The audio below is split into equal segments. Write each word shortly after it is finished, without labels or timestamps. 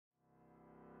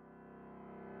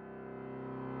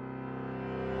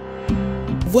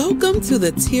Welcome to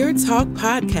the Tear Talk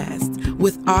Podcast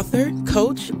with author,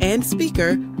 coach, and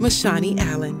speaker MaShani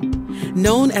Allen.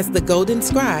 Known as the Golden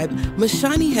Scribe,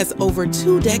 MaShani has over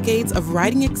 2 decades of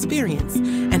writing experience,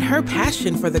 and her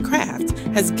passion for the craft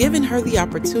has given her the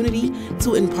opportunity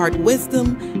to impart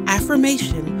wisdom,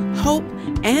 affirmation, hope,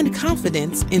 and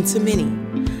confidence into many.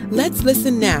 Let's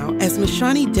listen now as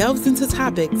MaShani delves into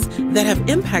topics that have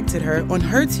impacted her on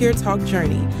her Tear Talk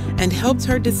journey and helped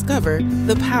her discover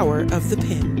the power of the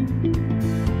pen.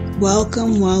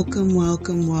 Welcome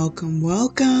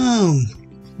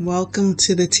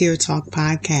to the Tear Talk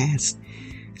Podcast.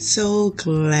 So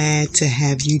glad to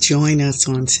have you join us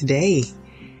on today.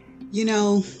 You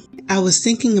know, I was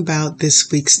thinking about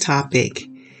this week's topic,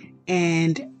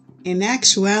 and in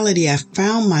actuality, I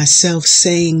found myself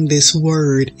saying this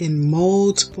word in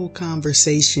multiple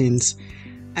conversations.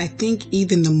 I think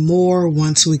even the more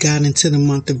once we got into the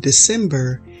month of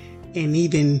December, and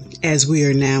even as we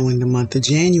are now in the month of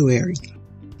January.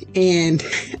 And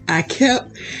I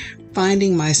kept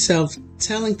finding myself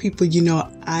telling people,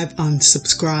 I've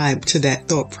unsubscribed to that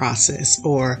thought process,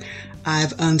 or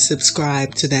I've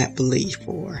unsubscribed to that belief,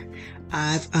 or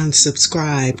I've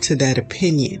unsubscribed to that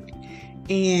opinion.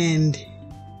 And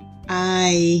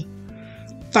I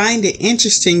find it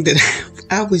interesting that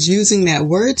I was using that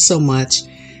word so much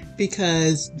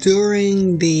because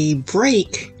during the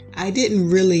break, I didn't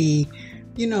really,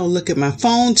 look at my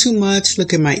phone too much,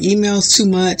 look at my emails too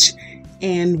much.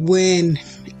 And when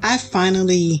I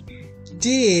finally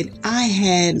did, I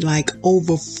had like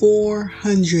over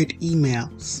 400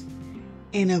 emails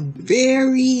in a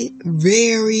very,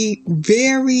 very,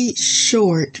 very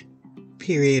short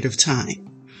period of time.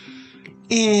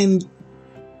 And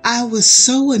I was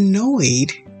so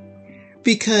annoyed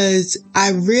because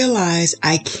I realized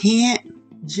I can't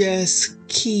just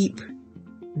keep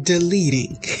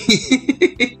deleting.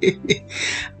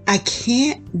 I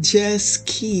can't just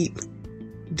keep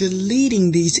deleting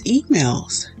these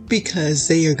emails because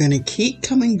they are going to keep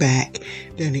coming back.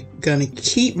 They're going to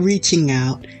keep reaching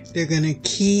out. They're going to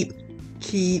keep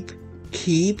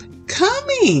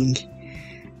coming.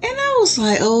 And I was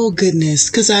like, oh goodness,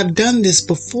 because I've done this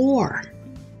before.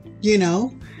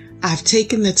 I've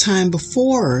taken the time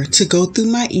before to go through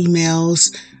my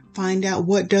emails, find out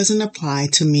what doesn't apply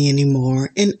to me anymore,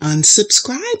 and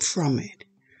unsubscribe from it.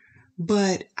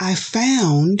 But I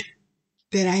found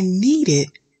that I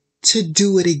needed to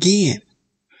do it again.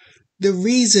 The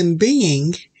reason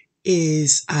being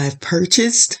is I've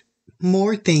purchased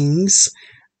more things.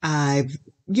 I've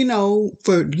read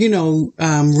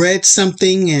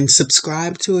something and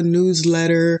subscribed to a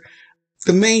newsletter.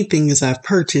 The main thing is I've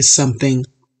purchased something.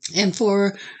 And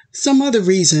for some other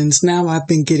reasons, now I've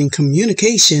been getting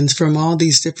communications from all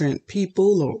these different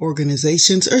people or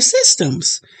organizations or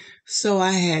systems. So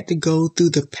I had to go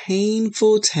through the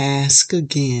painful task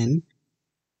again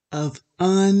of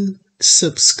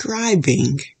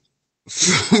unsubscribing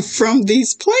from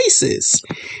these places.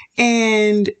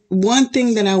 And one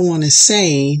thing that I want to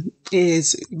say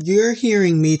is you're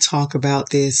hearing me talk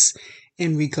about this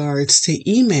in regards to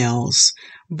emails.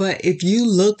 But if you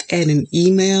look at an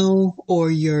email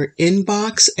or your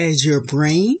inbox as your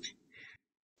brain,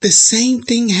 the same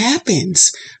thing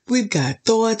happens. We've got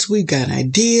thoughts, we've got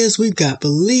ideas, we've got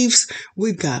beliefs,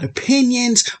 we've got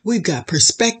opinions, we've got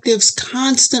perspectives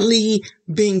constantly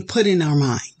being put in our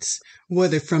minds.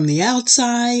 Whether from the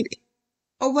outside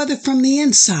or whether from the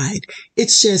inside,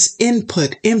 it's just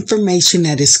input, information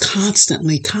that is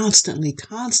constantly coming.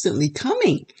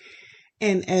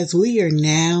 And as we are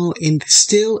now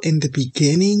still in the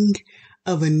beginning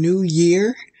of a new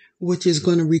year, which is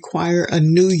going to require a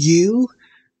new you,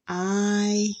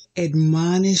 I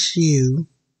admonish you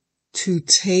to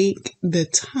take the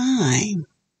time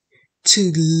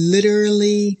to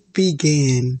literally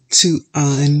begin to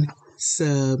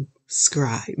unsubscribe.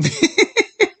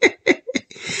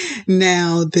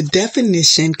 Now, the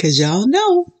definition, because y'all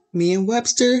know me and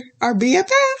Webster are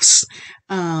BFFs.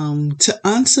 To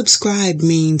unsubscribe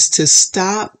means to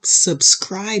stop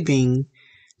subscribing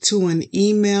to an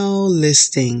email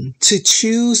listing, to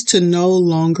choose to no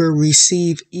longer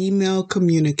receive email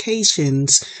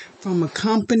communications from a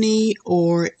company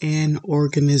or an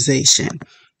organization.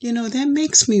 That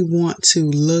makes me want to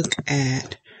look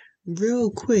at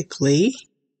real quickly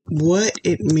what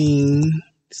it means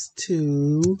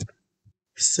to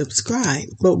subscribe.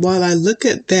 But while I look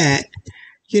at that,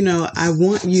 I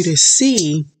want you to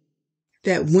see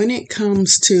that when it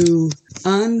comes to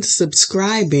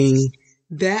unsubscribing,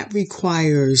 that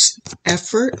requires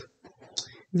effort.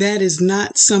 That is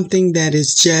not something that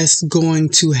is just going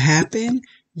to happen.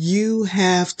 You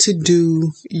have to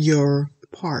do your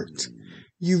part.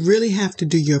 You really have to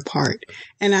do your part.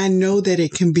 And I know that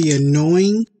it can be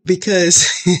annoying because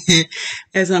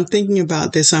as I'm thinking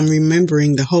about this, I'm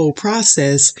remembering the whole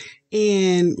process.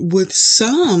 And with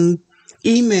some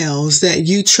emails that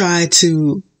you try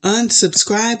to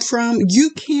unsubscribe from,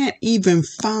 you can't even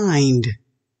find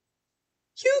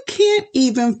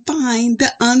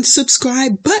the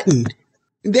unsubscribe button.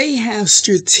 They have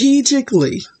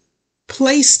strategically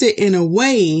placed it in a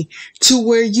way to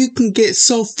where you can get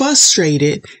so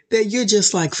frustrated that you're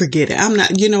just like, forget it.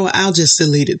 I'll just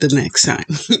delete it the next time.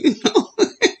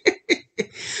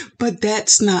 But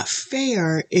that's not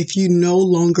fair if you no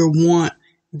longer want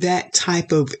that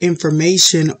type of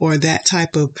information or that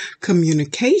type of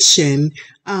communication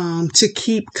to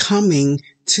keep coming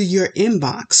to your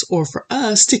inbox, or for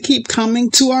us to keep coming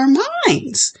to our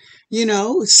minds.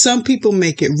 Some people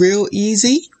make it real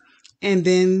easy.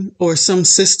 Or some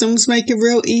systems make it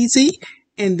real easy,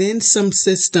 and then some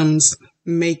systems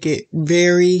make it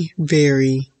very,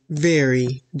 very,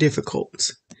 very difficult.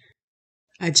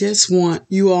 I just want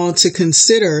you all to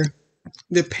consider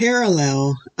the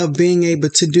parallel of being able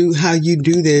to do how you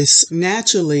do this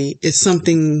naturally. It's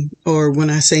something, or when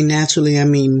I say naturally, I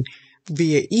mean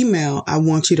via email. I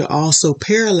want you to also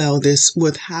parallel this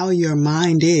with how your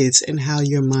mind is and how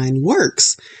your mind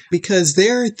works, because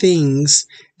there are things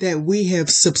that we have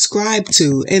subscribed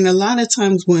to. And a lot of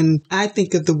times when I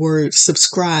think of the word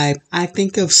subscribe, I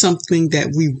think of something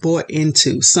that we bought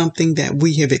into, something that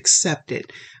we have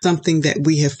accepted, something that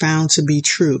we have found to be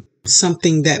true,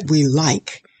 something that we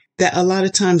like. That a lot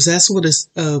of times that's what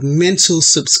a mental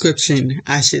subscription,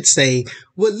 I should say,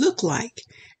 would look like.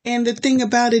 And the thing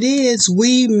about it is,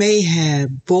 we may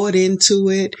have bought into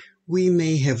it, we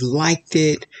may have liked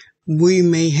it, we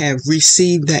may have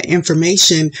received that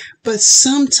information, but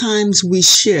sometimes we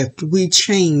shift, we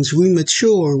change, we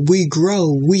mature, we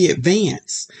grow, we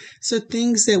advance. So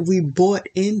things that we bought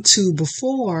into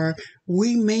before,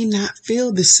 we may not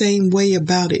feel the same way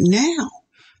about it now.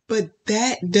 But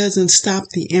that doesn't stop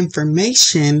the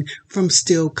information from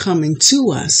still coming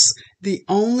to us. The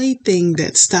only thing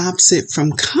that stops it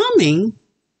from coming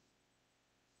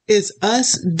is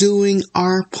us doing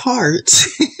our part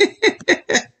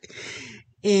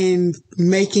in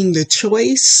making the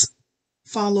choice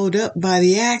followed up by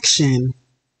the action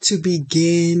to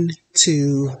begin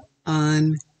to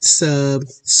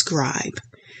unsubscribe.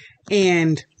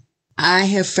 And I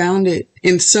have found it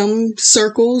in some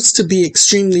circles to be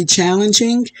extremely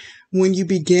challenging when you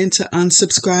begin to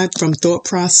unsubscribe from thought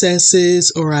processes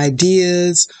or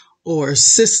ideas or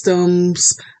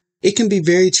systems. It can be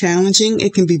very challenging.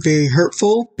 It can be very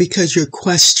hurtful because you're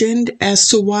questioned as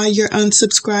to why you're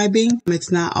unsubscribing.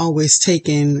 It's not always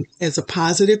taken as a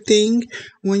positive thing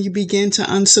when you begin to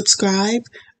unsubscribe.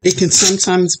 It can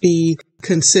sometimes be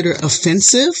considered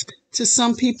offensive to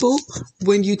some people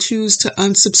when you choose to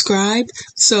unsubscribe.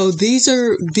 So these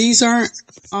aren't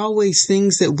always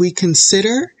things that we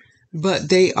consider, but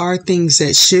they are things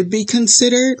that should be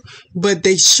considered, but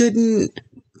they shouldn't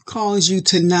cause you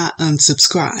to not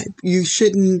unsubscribe. You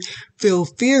shouldn't feel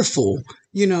fearful.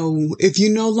 If you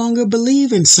no longer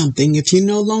believe in something, if you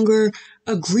no longer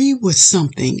agree with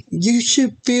something, you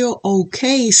should feel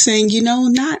okay saying,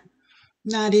 not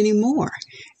anymore.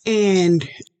 And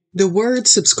the word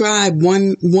subscribe,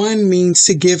 one means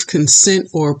to give consent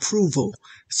or approval.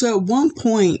 So at one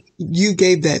point you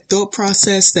gave that thought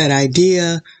process, that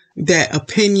idea, that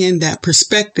opinion, that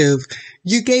perspective,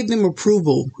 you gave them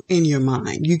approval in your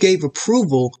mind. You gave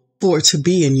approval for it to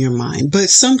be in your mind. But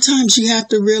sometimes you have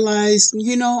to realize,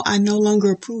 I no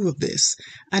longer approve of this.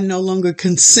 I no longer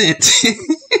consent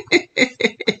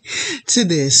to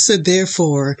this. So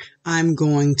therefore, I'm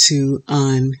going to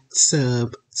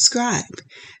unsubscribe.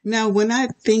 Now, when I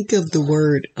think of the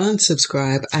word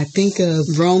unsubscribe, I think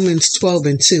of Romans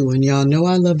 12:2. And y'all know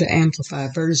I love the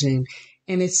Amplified version.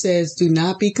 And it says, do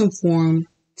not be conformed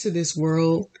to this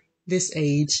world, this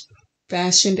age,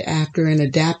 fashioned after and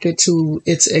adapted to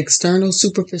its external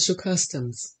superficial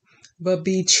customs, but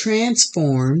be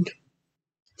transformed,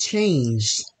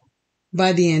 changed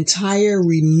by the entire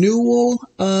renewal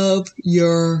of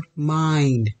your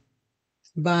mind,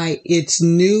 by its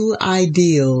new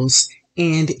ideals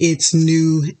and its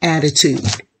new attitude.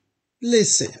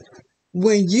 Listen,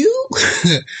 when you've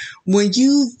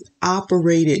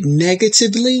operated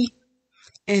negatively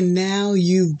and now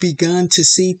you've begun to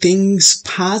see things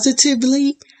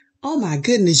positively, Oh my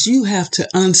goodness, you have to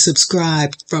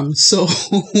unsubscribe from so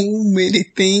many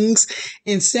things.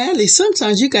 And sadly,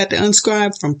 sometimes you got to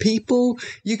unsubscribe from people.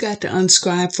 You got to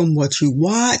unsubscribe from what you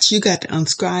watch. You got to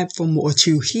unsubscribe from what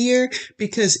you hear,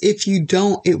 because if you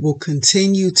don't, it will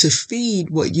continue to feed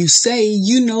what you say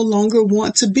you no longer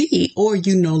want to be, or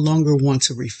you no longer want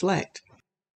to reflect.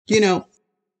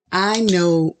 I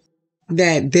know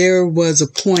that there was a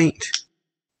point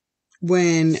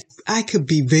when I could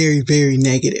be very, very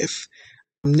negative.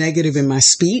 Negative in my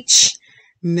speech,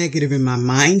 negative in my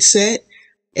mindset.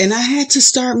 And I had to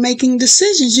start making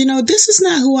decisions. This is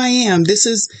not who I am. This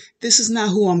is not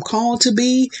who I'm called to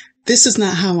be. This is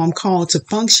not how I'm called to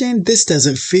function. This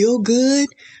doesn't feel good,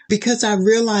 because I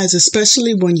realize,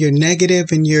 especially when you're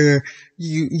negative and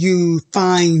you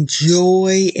find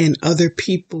joy in other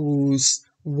people's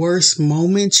worst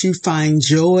moments, you find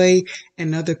joy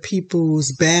in other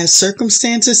people's bad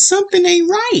circumstances, something ain't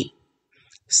right.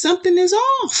 Something is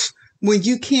off. When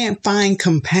you can't find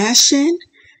compassion,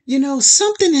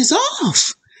 something is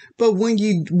off. But when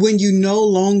you no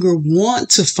longer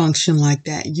want to function like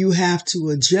that, you have to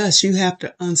adjust. You have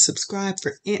to unsubscribe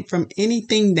from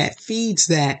anything that feeds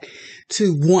that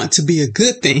to want to be a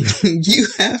good thing. You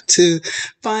have to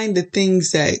find the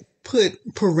things that put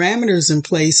parameters in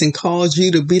place and cause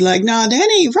you to be like, nah, that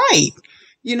ain't right.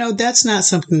 That's not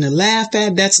something to laugh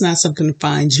at. That's not something to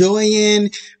find joy in,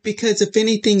 because if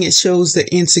anything, it shows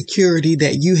the insecurity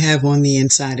that you have on the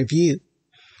inside of you.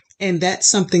 And that's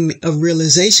something, a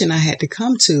realization I had to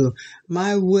come to.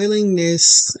 My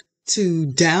willingness to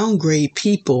downgrade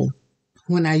people,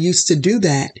 when I used to do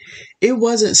that, it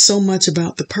wasn't so much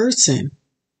about the person.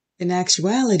 In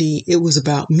actuality, it was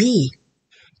about me.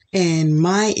 And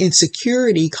my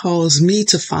insecurity caused me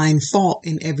to find fault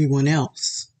in everyone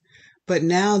else. But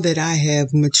now that I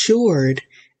have matured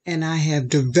and I have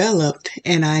developed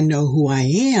and I know who I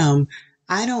am,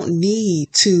 I don't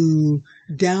need to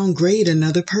downgrade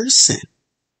another person.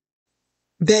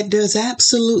 That does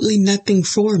absolutely nothing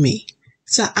for me.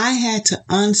 So I had to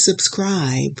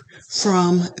unsubscribe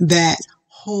from that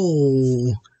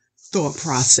whole thought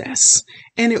process.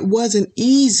 And it wasn't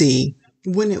easy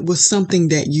when it was something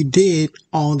that you did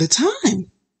all the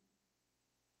time.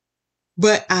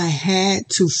 But I had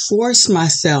to force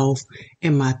myself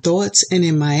in my thoughts and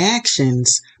in my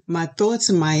actions. My thoughts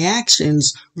and my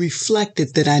actions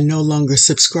reflected that I no longer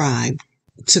subscribe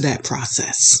to that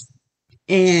process.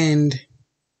 And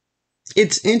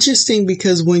it's interesting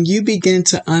because when you begin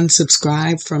to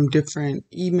unsubscribe from different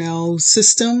email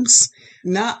systems,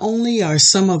 not only are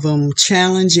some of them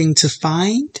challenging to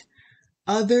find,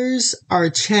 others are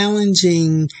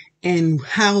challenging in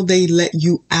how they let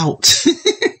you out.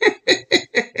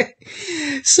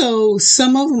 So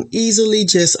some of them easily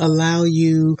just allow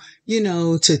you,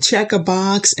 to check a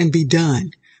box and be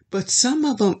done. But some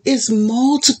of them is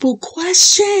multiple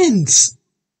questions.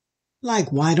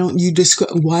 Like, why don't you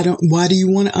why do you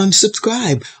want to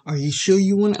unsubscribe? Are you sure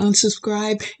you want to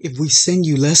unsubscribe? If we send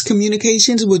you less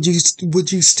communications, would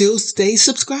you still stay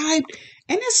subscribed?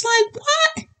 And it's like,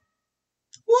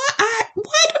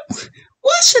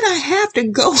 why should I have to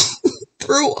go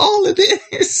through all of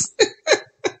this?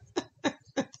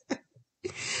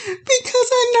 Because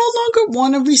I no longer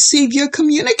want to receive your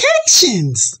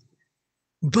communications.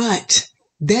 But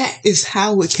that is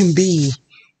how it can be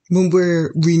when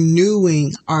we're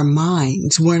renewing our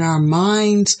minds, when our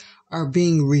minds are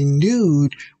being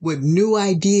renewed with new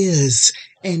ideas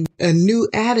and a new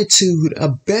attitude, a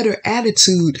better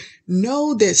attitude.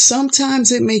 Know that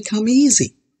sometimes it may come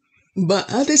easy,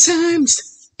 but other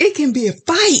times it can be a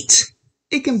fight.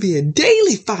 It can be a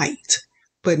daily fight,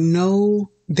 but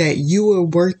know that you are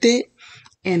worth it,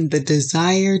 and the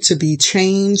desire to be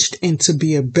changed and to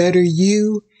be a better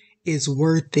you is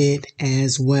worth it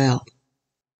as well.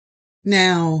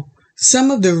 Now,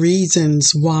 some of the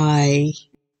reasons why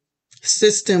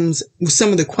some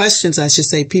of the questions, I should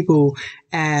say, people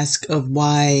ask of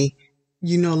why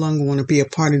you no longer want to be a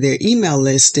part of their email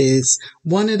list is,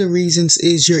 one of the reasons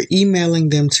is you're emailing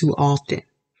them too often.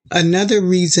 Another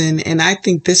reason, and I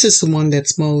think this is the one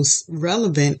that's most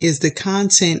relevant, is the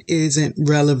content isn't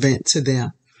relevant to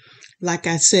them. Like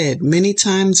I said, many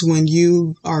times when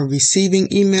you are receiving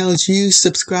emails, you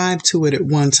subscribe to it at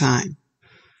one time.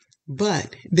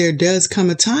 But there does come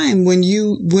a time when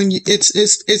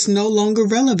it's no longer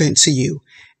relevant to you.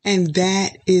 And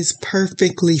that is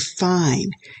perfectly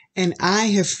fine. And I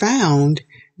have found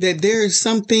that there are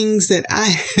some things that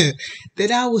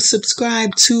I will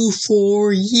subscribe to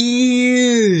for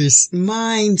years.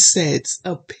 Mindsets,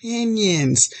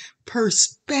 opinions,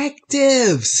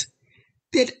 perspectives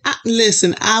that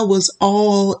I was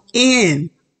all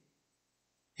in.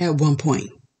 at one point.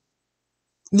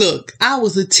 Look, I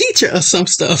was a teacher of some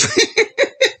stuff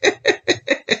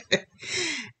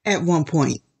at one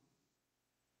point.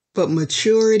 But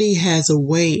maturity has a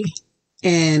way.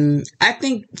 And I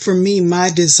think for me, my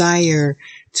desire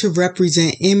to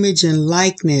represent image and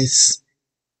likeness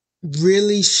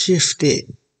really shifted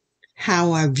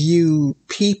how I view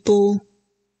people,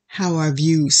 how I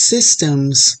view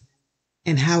systems,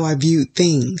 and how I view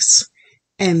things.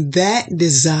 And that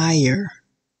desire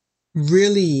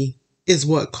really is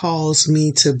what caused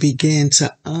me to begin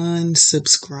to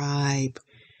unsubscribe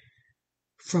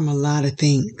from a lot of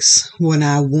things when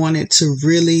I wanted to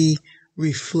really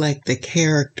reflect the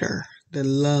character, the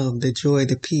love, the joy,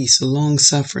 the peace, the long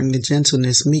suffering, the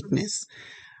gentleness, meekness.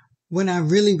 When I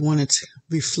really wanted to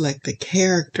reflect the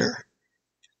character,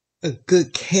 a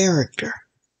good character,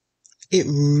 it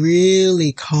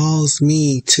really caused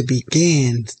me to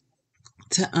begin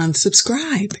to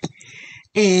unsubscribe.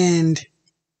 And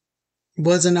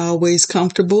wasn't always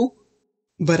comfortable,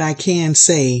 but I can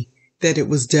say that it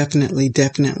was definitely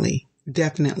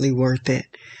worth it.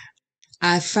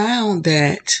 I found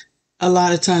that a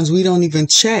lot of times we don't even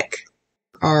check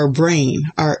our brain,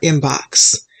 our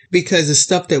inbox, because the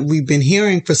stuff that we've been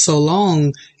hearing for so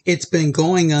long, it's been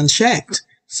going unchecked.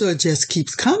 So it just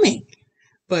keeps coming.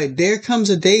 But there comes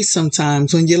a day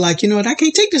sometimes when you're like, you know what, I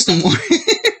can't take this no more.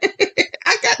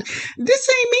 This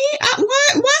ain't me.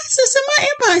 Why is this in my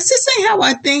inbox? This ain't how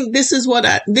I think. This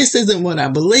isn't what I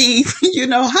believe. You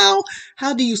know,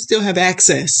 how do you still have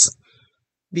access?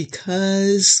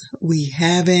 Because we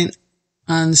haven't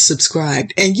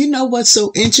unsubscribed. And you know what's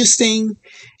so interesting?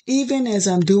 Even as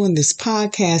I'm doing this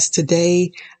podcast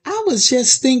today, I was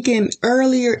just thinking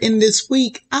earlier in this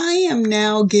week, I am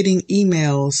now getting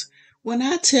emails. When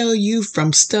I tell you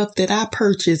from stuff that I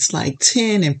purchased like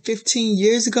 10 and 15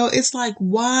 years ago, it's like,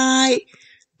 why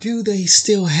do they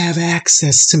still have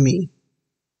access to me?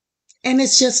 And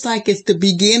it's just like it's the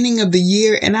beginning of the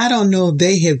year, and I don't know if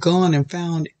they have gone and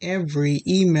found every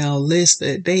email list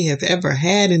that they have ever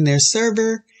had in their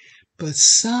server, but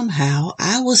somehow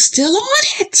I was still on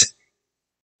it.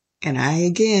 And I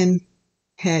again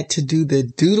had to do the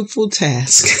dutiful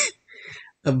task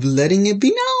of letting it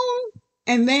be known.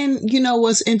 And then, you know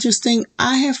what's interesting?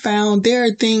 I have found there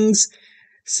are things,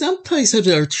 some places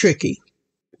are tricky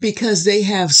because they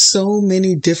have so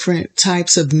many different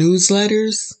types of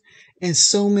newsletters and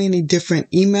so many different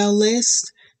email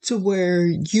lists to where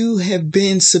you have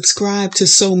been subscribed to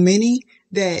so many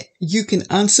that you can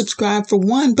unsubscribe for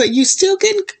one, but you still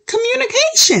get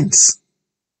communications.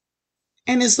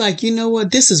 And it's like, you know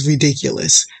what? This is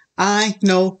ridiculous. I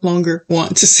no longer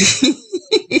want to see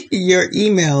your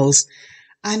emails.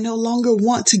 I no longer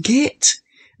want to get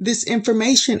this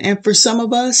information. And for some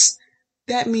of us,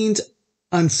 that means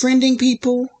unfriending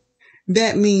people.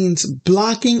 That means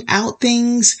blocking out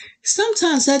things.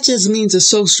 Sometimes that just means a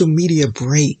social media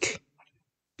break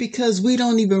because we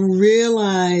don't even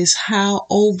realize how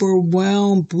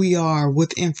overwhelmed we are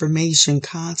with information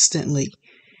constantly.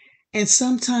 And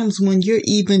sometimes when you're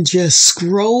even just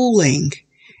scrolling,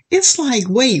 it's like,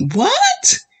 wait,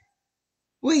 what?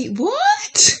 Wait,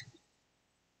 what?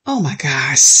 Oh my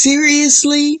gosh,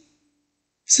 seriously?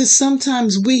 So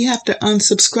sometimes we have to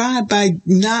unsubscribe by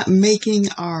not making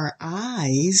our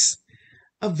eyes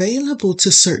available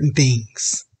to certain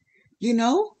things. You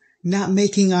know, not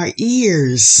making our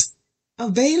ears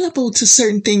available to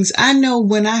certain things. I know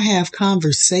when I have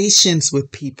conversations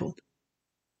with people,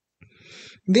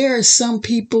 there are some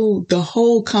people, the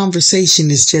whole conversation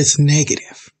is just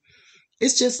negative.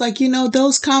 It's just like, you know,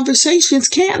 those conversations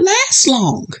can't last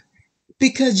long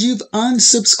because you've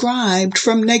unsubscribed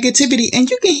from negativity. And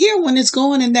you can hear when it's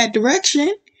going in that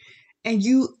direction and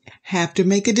you have to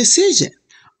make a decision.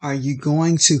 Are you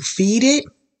going to feed it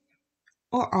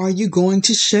or are you going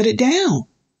to shut it down?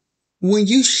 When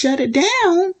you shut it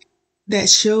down, that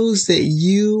shows that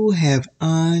you have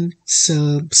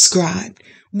unsubscribed.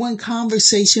 When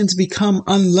conversations become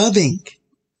unloving,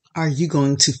 are you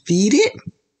going to feed it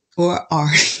or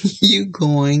are you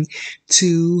going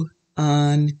to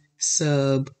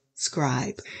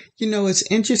unsubscribe? You know, it's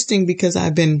interesting because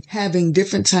I've been having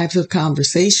different types of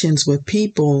conversations with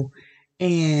people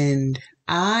and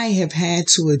I have had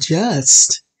to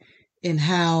adjust in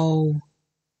how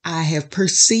I have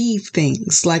perceived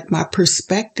things, like my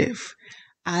perspective.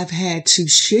 I've had to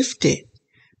shift it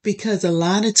because a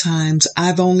lot of times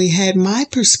I've only had my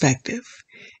perspective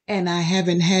and I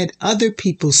haven't had other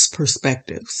people's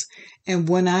perspectives. And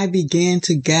when I began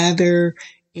to gather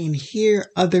and hear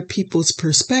other people's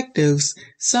perspectives,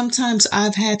 sometimes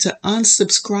I've had to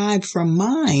unsubscribe from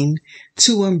mine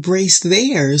to embrace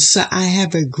theirs so I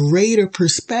have a greater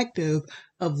perspective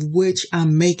of which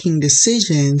I'm making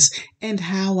decisions and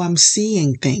how I'm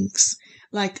seeing things.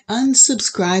 Like,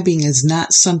 unsubscribing is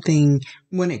not something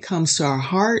when it comes to our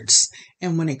hearts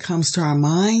and when it comes to our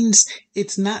minds,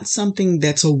 it's not something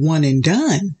that's a one and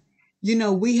done.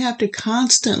 We have to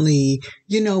constantly,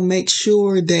 make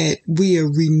sure that we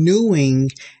are renewing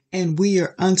and we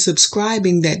are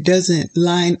unsubscribing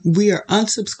we are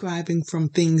unsubscribing from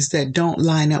things that don't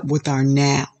line up with our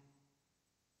now.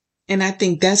 And I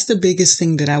think that's the biggest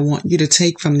thing that I want you to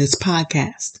take from this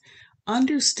podcast.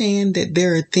 Understand that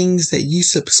there are things that you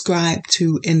subscribed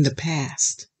to in the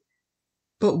past.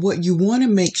 But what you want to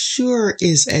make sure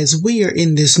is, as we are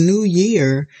in this new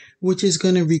year, which is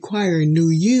going to require a new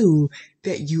you,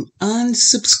 that you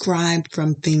unsubscribe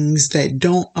from things that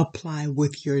don't apply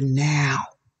with your now.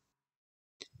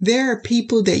 There are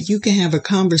people that you can have a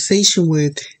conversation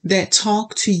with that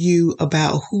talk to you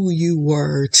about who you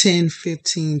were 10,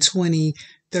 15, 20,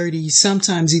 30,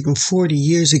 sometimes even 40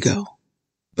 years ago.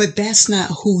 But that's not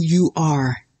who you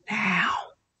are now.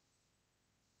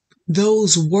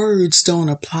 Those words don't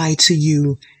apply to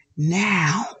you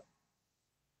now.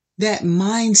 That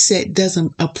mindset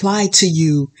doesn't apply to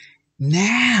you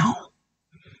now.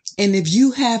 And if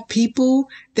you have people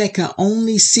that can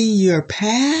only see your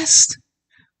past,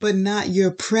 but not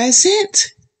your present,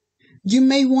 you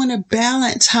may want to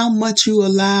balance how much you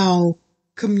allow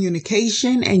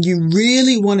communication, and you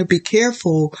really want to be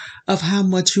careful of how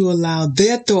much you allow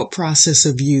their thought process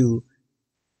of you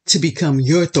to become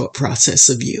your thought process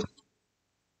of you.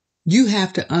 You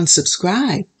have to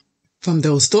unsubscribe from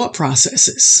those thought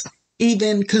processes,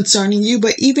 even concerning you,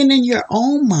 but even in your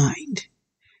own mind.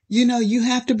 You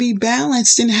have to be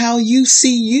balanced in how you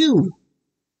see you.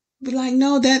 Be like,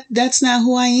 no, that's not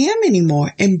who I am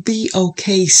anymore. And be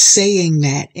okay saying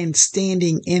that and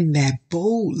standing in that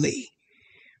boldly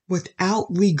without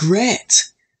regret.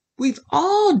 We've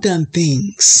all done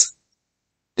things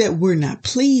that we're not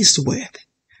pleased with,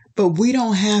 but we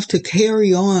don't have to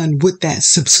carry on with that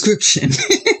subscription.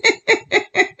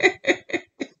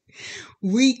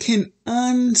 We can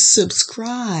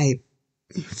unsubscribe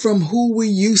from who we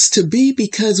used to be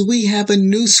because we have a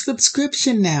new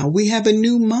subscription now. We have a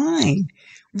new mind.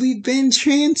 We've been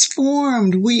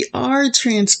transformed. We are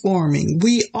transforming.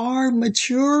 We are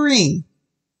maturing.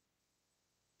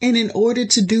 And in order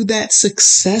to do that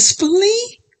successfully,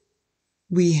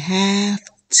 we have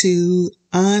to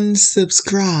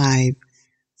unsubscribe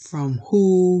from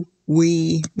who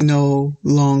we no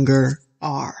longer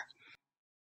are.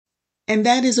 And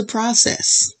that is a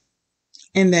process.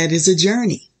 And that is a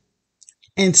journey.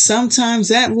 And sometimes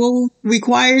that will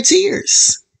require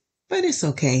tears. But it's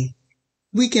okay.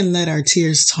 We can let our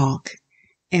tears talk.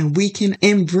 And we can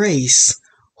embrace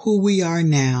who we are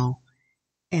now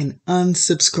and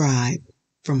unsubscribe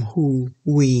from who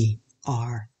we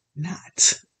are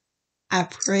not. I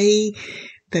pray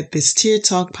that this Tear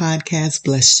Talk podcast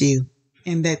blessed you,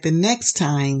 and that the next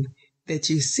time that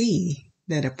you see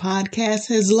that a podcast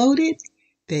has loaded,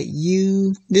 that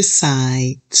you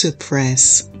decide to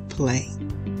press play.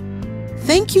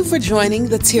 Thank you for joining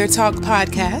the Tear Talk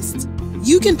podcast.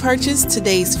 You can purchase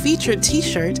today's featured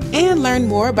t-shirt and learn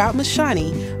more about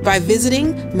MaShani by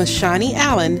visiting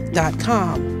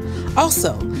MaShaniAllen.com.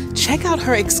 Also, check out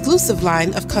her exclusive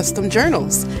line of custom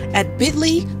journals at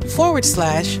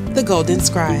bit.ly/The Golden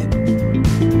Scribe.